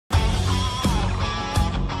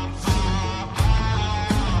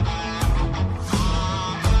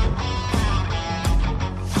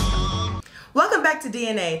back to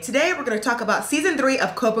DnA. Today we're going to talk about season 3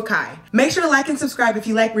 of Cobra Kai. Make sure to like and subscribe if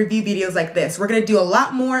you like review videos like this. We're going to do a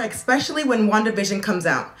lot more, especially when WandaVision comes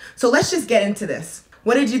out. So let's just get into this.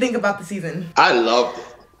 What did you think about the season? I loved it.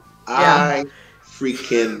 Yeah. I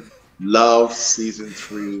freaking love season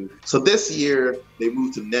 3. So this year they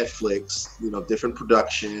moved to Netflix, different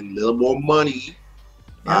production, a little more money.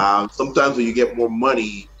 Yeah. Sometimes when you get more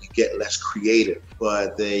money, you get less creative,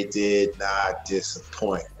 but they did not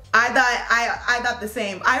disappoint. I thought the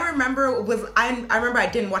same. I remember I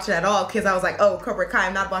didn't watch it at all because I was like, oh, Cobra Kai,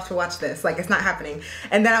 I'm not about to watch this. Like, it's not happening.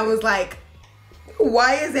 And then I was like,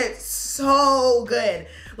 why is it so good?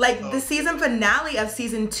 Like, the season finale of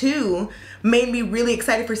season 2 made me really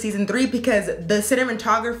excited for season 3 because the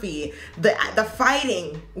cinematography, the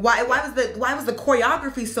fighting, why was the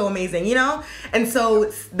choreography so amazing, And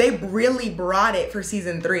so they really brought it for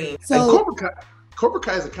season 3. So and Cobra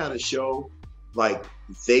Kai is the kind of show, like,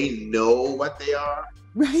 they know what they are.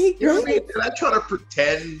 Right, you know what I mean? They're not trying to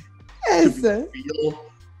pretend to be real.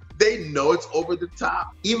 They know it's over the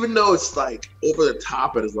top. Even though it's like over the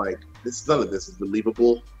top and it's like, none of this is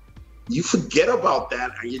believable. You forget about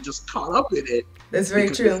that and you're just caught up in it. That's very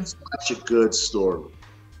true. It's such a good story.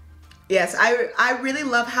 Yes, I really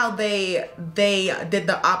love how they did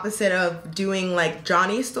the opposite of doing like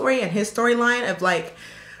Johnny's story and his storyline of like,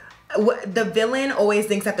 the villain always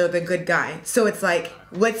thinks that they're the good guy, so it's like,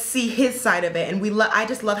 let's see his side of it. And I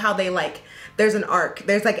just love how they, like, there's an arc,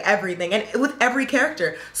 there's like everything, and with every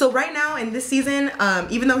character. So right now in this season,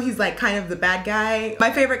 even though he's like kind of the bad guy,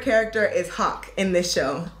 my favorite character is Hawk in this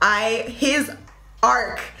show. His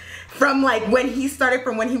arc from like when he started,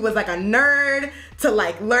 from when he was like a nerd to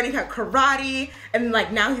like learning how karate, and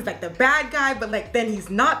like now he's like the bad guy, but like then he's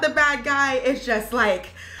not the bad guy. It's just like,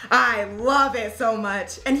 I love it so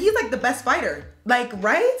much. And he's like the best fighter, like,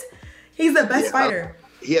 right? He's the best fighter.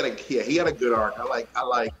 He had a good arc. I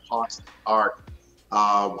like Hawk's arc.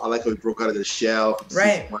 I like how he broke out of the shell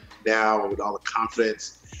right now with all the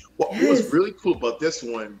confidence. What was really cool about this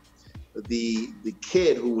one, the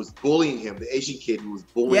kid who was bullying him, the Asian kid who was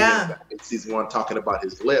bullying him in season 1, talking about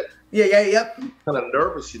his lip. Yep. Kind of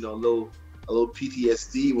nervous, a little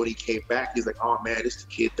PTSD when he came back. He's like, oh man, this is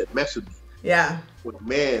the kid that messed with me. Yeah. But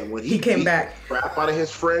man, when he came back, crap out of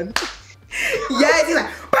his friend. Yes, he's like,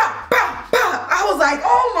 bah, bah, bah. I was like,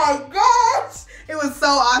 oh my gosh, it was so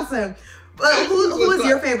awesome. But who is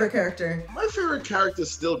your favorite character? My favorite character is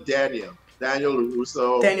still Daniel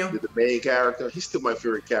LaRusso. The main character. He's still my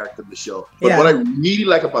favorite character in the show. But what I really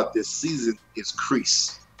like about this season is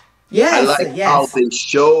Kreese. Yes, I like how they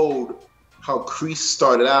showed how Kreese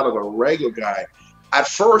started out as a regular guy. At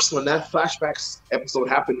first, when that flashback episode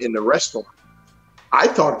happened in the restaurant, I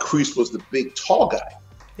thought Kreese was the big, tall guy.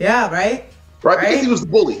 Yeah, right? Because he was the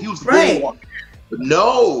bully. He was the bully walking. But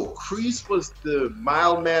no, Kreese was the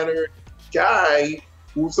mild-mannered guy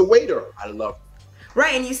who was the waiter. I love him.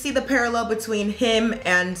 Right, and you see the parallel between him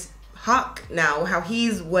and Hawk now, how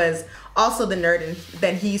he was also the nerd, and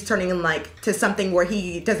then he's turning like to something where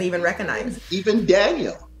he doesn't even recognize. Even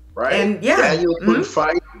Daniel. Right, and Daniel couldn't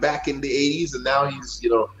fight back in the 80s, and now he's,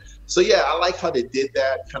 So yeah, I like how they did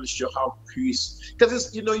that. Kind of show how Kreese, because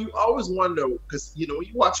it's, you always wonder, because when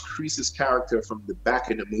you watch Kreese's character from the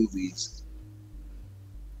back in the movies,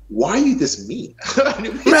 why are you this mean?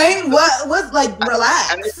 Right? What? Like,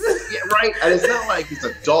 relax. And right, and it's not like it's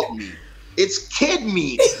adult mean. It's kid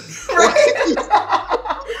mean.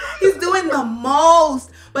 He's doing the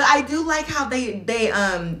most, but I do like how they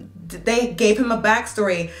gave him a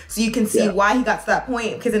backstory so you can see why he got to that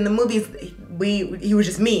point, because in the movies he was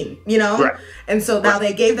just mean, right. And so now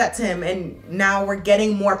they gave that to him, and now we're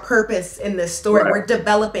getting more purpose in this story. We're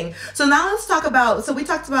developing. So now let's talk about, we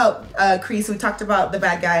talked about Kreese, we talked about the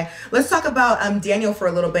bad guy. Let's talk about Daniel for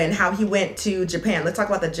a little bit and how he went to Japan. Let's talk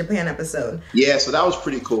about the Japan episode. Yeah, so that was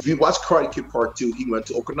pretty cool. If you watch Karate Kid Part 2, he went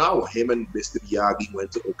to Okinawa. Him and Mr. Miyagi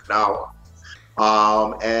went to Okinawa.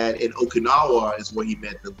 And in Okinawa is where he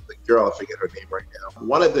met the girl. I forget her name right now.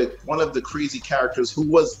 One of the crazy characters who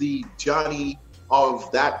was the Johnny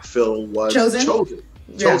of that film was Chozen.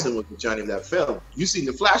 Chozen was the Johnny of that film. You seen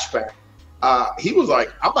the flashback. He was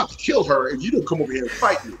like, I'm about to kill her if you don't come over here and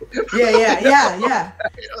fight me. Yeah.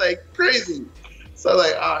 Like crazy. So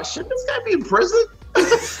like, should this guy be in prison?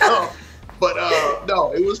 But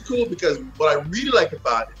no, it was cool because what I really liked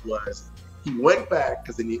about it was he went back,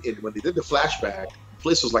 because when they did the flashback, the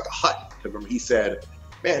place was like a hut. Remember, he said,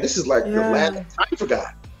 man, this is like the land of time for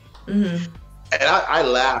God. Mm-hmm. And I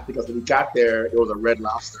laughed because when we got there, it was a Red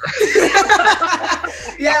Lobster.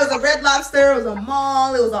 Yeah, it was a Red Lobster. It was a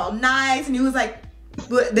mall. It was all nice. And he was like,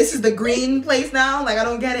 this is the green place now? Like, I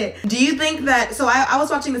don't get it. Do you think that, so I was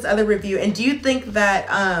watching this other review, and do you think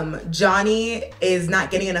that Johnny is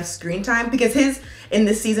not getting enough screen time? Because in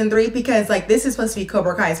this season 3, because like this is supposed to be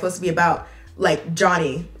Cobra Kai, it's supposed to be about like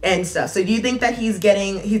Johnny and stuff. So do you think that he's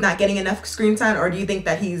not getting enough screen time, or do you think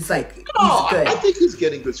that he's like, he's good? I think he's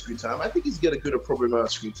getting good screen time. I think he's getting a good appropriate amount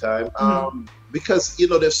of screen time. Because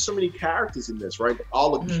there's so many characters in this, right?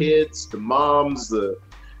 All the kids, the moms,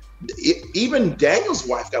 even Daniel's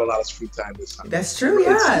wife got a lot of screen time this time. That's true,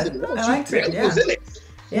 yeah. I liked her. Yeah.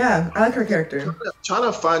 Yeah, I like her character. Trying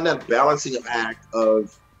to find that balancing act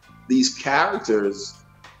of these characters.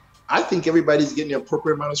 I think everybody's getting the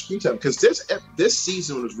appropriate amount of screen time, because this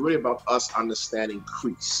season was really about us understanding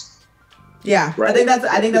Kreese. Yeah, right?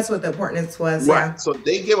 I think that's what the importance was. Right. Yeah. So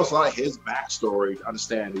they gave us a lot of his backstory to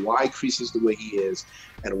understand why Kreese is the way he is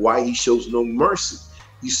and why he shows no mercy.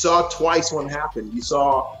 You saw twice what happened. You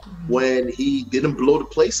saw when he didn't blow the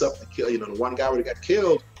place up to kill, the one guy would have got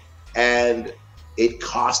killed, and it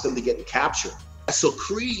cost him to get captured. So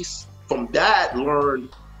Kreese from that learned,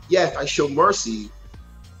 if I show mercy,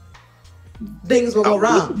 things will go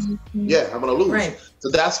wrong. Yeah, I'm gonna lose. Right. So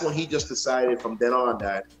that's when he just decided from then on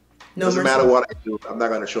that doesn't matter what I do, I'm not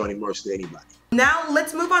gonna show any mercy to anybody. Now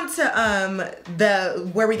let's move on to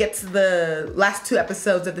where we get to the last 2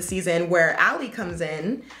 episodes of the season, where Aalayah comes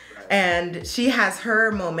in and she has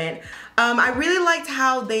her moment. I really liked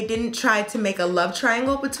how they didn't try to make a love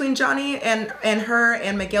triangle between Johnny and her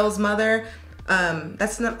and Miguel's mother.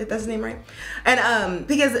 That's his name, right? And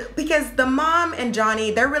because the mom and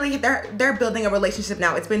Johnny, they're building a relationship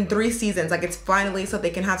now. It's been 3 seasons, like it's finally so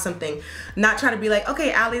they can have something. Not try to be like,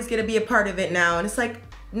 okay, Aalayah's gonna be a part of it now, and it's like,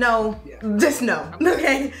 no, just no.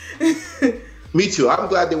 Okay. Me too. I'm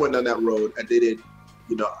glad they went down that road and they did.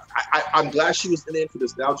 I'm glad she was in it for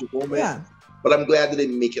this nostalgic moment. Yeah. But I'm glad they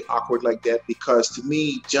didn't make it awkward like that, because to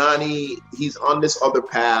me, Johnny, he's on this other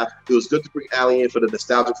path. It was good to bring Aalayah in for the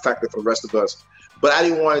nostalgic factor for the rest of us, but I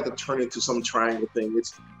didn't want it to turn into some triangle thing.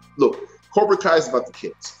 Look, Cobra Kai is about the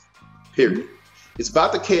kids, period. It's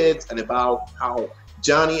about the kids and about how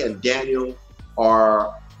Johnny and Daniel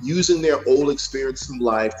are using their old experience in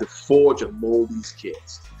life to forge and mold these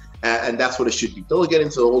kids. And that's what it should be. Don't get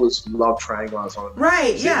into all this love triangles on.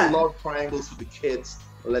 Right, yeah. Love triangles for the kids.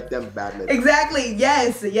 Let them battle it. Exactly.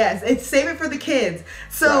 Yes. It's save it for the kids.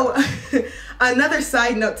 So another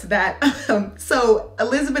side note to that. So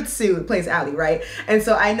Elizabeth Sue plays Aalayah, right? And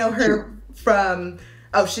so I know her from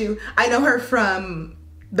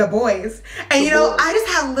The Boys. And I just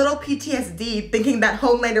had little PTSD thinking that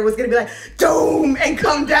Homelander was gonna be like, doom, and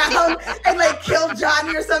come down and like kill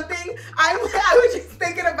Johnny or something. I was just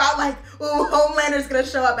thinking about like, ooh, Homelander's gonna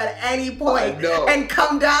show up at any point and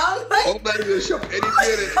come down. Like, Homelander's gonna show up any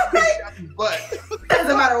minute. Right?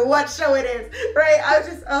 Doesn't matter what show it is, right? I was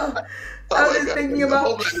just thinking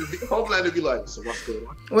about Homelander be like, so what's going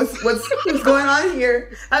on? What's going on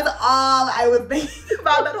here? That's all I was thinking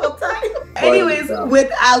about that whole time. Anyways,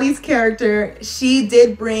 with Aalayah's character, she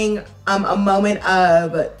did bring a moment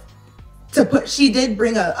she did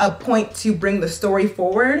bring a point to bring the story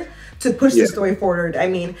forward, to push the story forward. I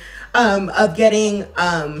mean, of getting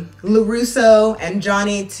LaRusso and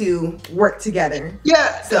Johnny to work together.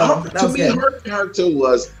 Yeah, so to me, her character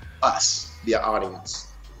was us, the audience.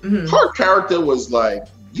 Her character was like,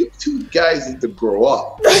 you two guys need to grow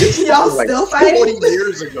up. Y'all like still fighting? 40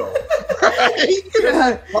 years ago. Right?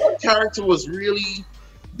 Her character was really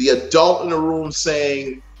the adult in the room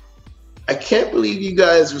saying, I can't believe you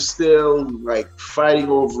guys were still like fighting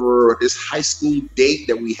over this high school date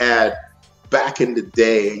that we had back in the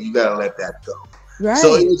day, and you gotta let that go. Right.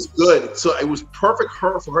 So it was good. So it was perfect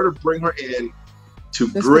for her to bring her in to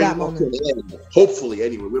bring her to an end. Hopefully,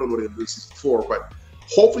 anyway, we don't know what they're gonna do season 4, but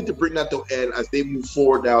hopefully to bring that to end as they move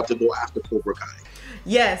forward now to go after Cobra Kai.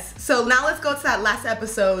 Yes. So now let's go to that last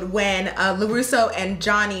episode when LaRusso and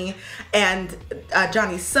Johnny and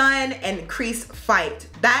Johnny's son and Kreese fight.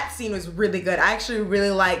 That scene was really good. I actually really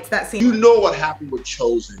liked that scene. You know what happened with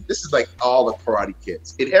Chozen? This is like all the Karate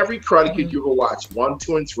Kids. In every Karate Kid you ever watch, 1,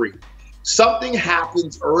 2, and 3, something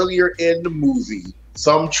happens earlier in the movie.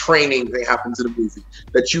 Some training that happens in the movie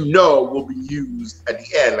that will be used at the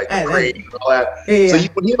end, like the grade and all that. So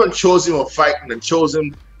when he and Chozen were fighting and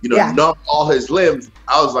Chozen, numb all his limbs,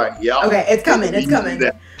 I was like, okay, it's coming.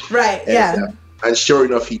 Right, and sure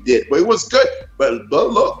enough, he did. But it was good. But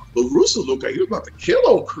look, LaRusso looked like he was about to kill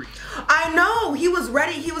old Kreese. I know. He was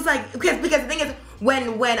ready. He was like, because the thing is,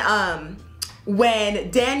 when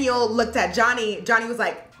Daniel looked at Johnny, Johnny was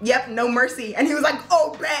like, yep, no mercy. And he was like,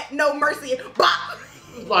 oh, bet, no mercy. Bop.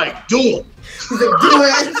 Like, do it. He's like, do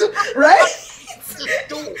it. Right?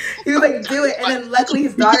 He was like, do it. And then luckily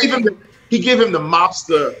his daughter he gave him the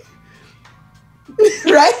mobster.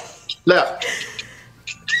 Right? Left.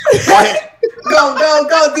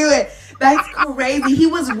 Go, do it. That's crazy. He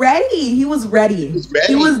was ready. He was ready.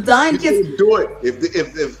 He was done. Just do it. If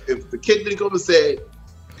the kid didn't come and say,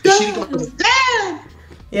 if she didn't come and say, Dad,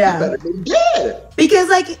 yeah, you better be dead. Because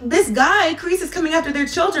like this guy, Kreese, is coming after their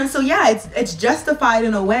children. So yeah, it's justified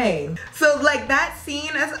in a way. So like that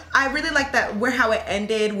scene, I really like that where how it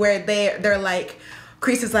ended, where they're like,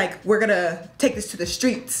 Kreese is like, we're gonna take this to the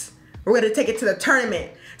streets. We're gonna take it to the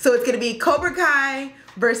tournament. So it's gonna be Cobra Kai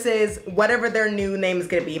versus whatever their new name is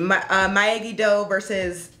gonna be, Miyagi-Do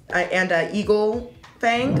versus Eagle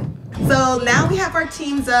Fang. So now we have our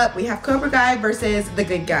teams up. We have Cobra Kai versus the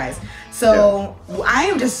good guys. So yeah. I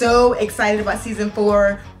am just so excited about season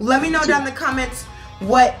 4. Let me know down in the comments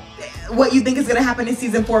what you think is gonna happen in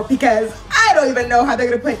season 4, because I don't even know how they're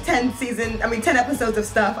gonna put 10 episodes of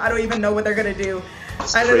stuff. I don't even know what they're gonna do.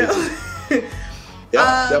 I don't know.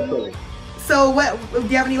 Yeah, definitely. So do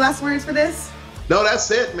you have any last words for this? No, that's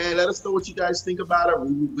it, man. Let us know what you guys think about it.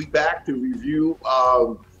 We will be back to review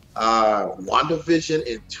WandaVision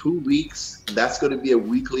in 2 weeks. That's going to be a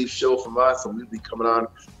weekly show from us, and we'll be coming on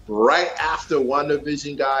right after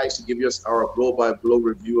WandaVision, guys, to give you our blow-by-blow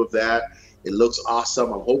review of that. It looks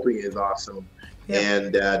awesome. I'm hoping it's awesome. Yep.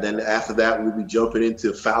 And then after that, we'll be jumping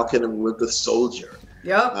into Falcon and Winter Soldier.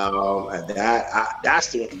 Yep. And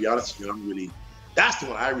that's the one, to be honest with you, that's the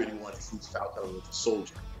one I really want to see, Falcon and Winter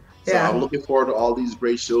Soldier. So yeah. I'm looking forward to all these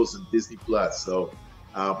great shows in Disney Plus. So,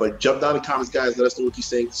 but jump down in the comments, guys. Let us know what you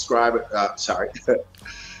think. Subscribe.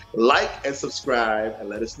 Like and subscribe, and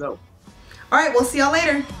let us know. All right, we'll see y'all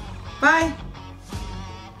later. Bye.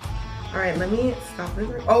 All right, let me stop this.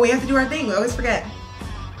 Oh, we have to do our thing. We always forget.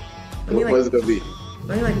 What is it gonna be?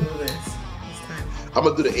 Let me move this time. I'm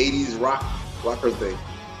gonna do the '80s rocker thing.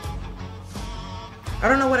 I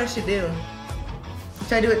don't know what I should do.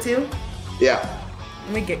 Should I do it too? Yeah.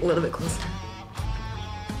 Let me get a little bit closer.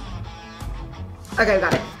 Okay,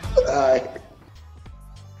 got it. All right.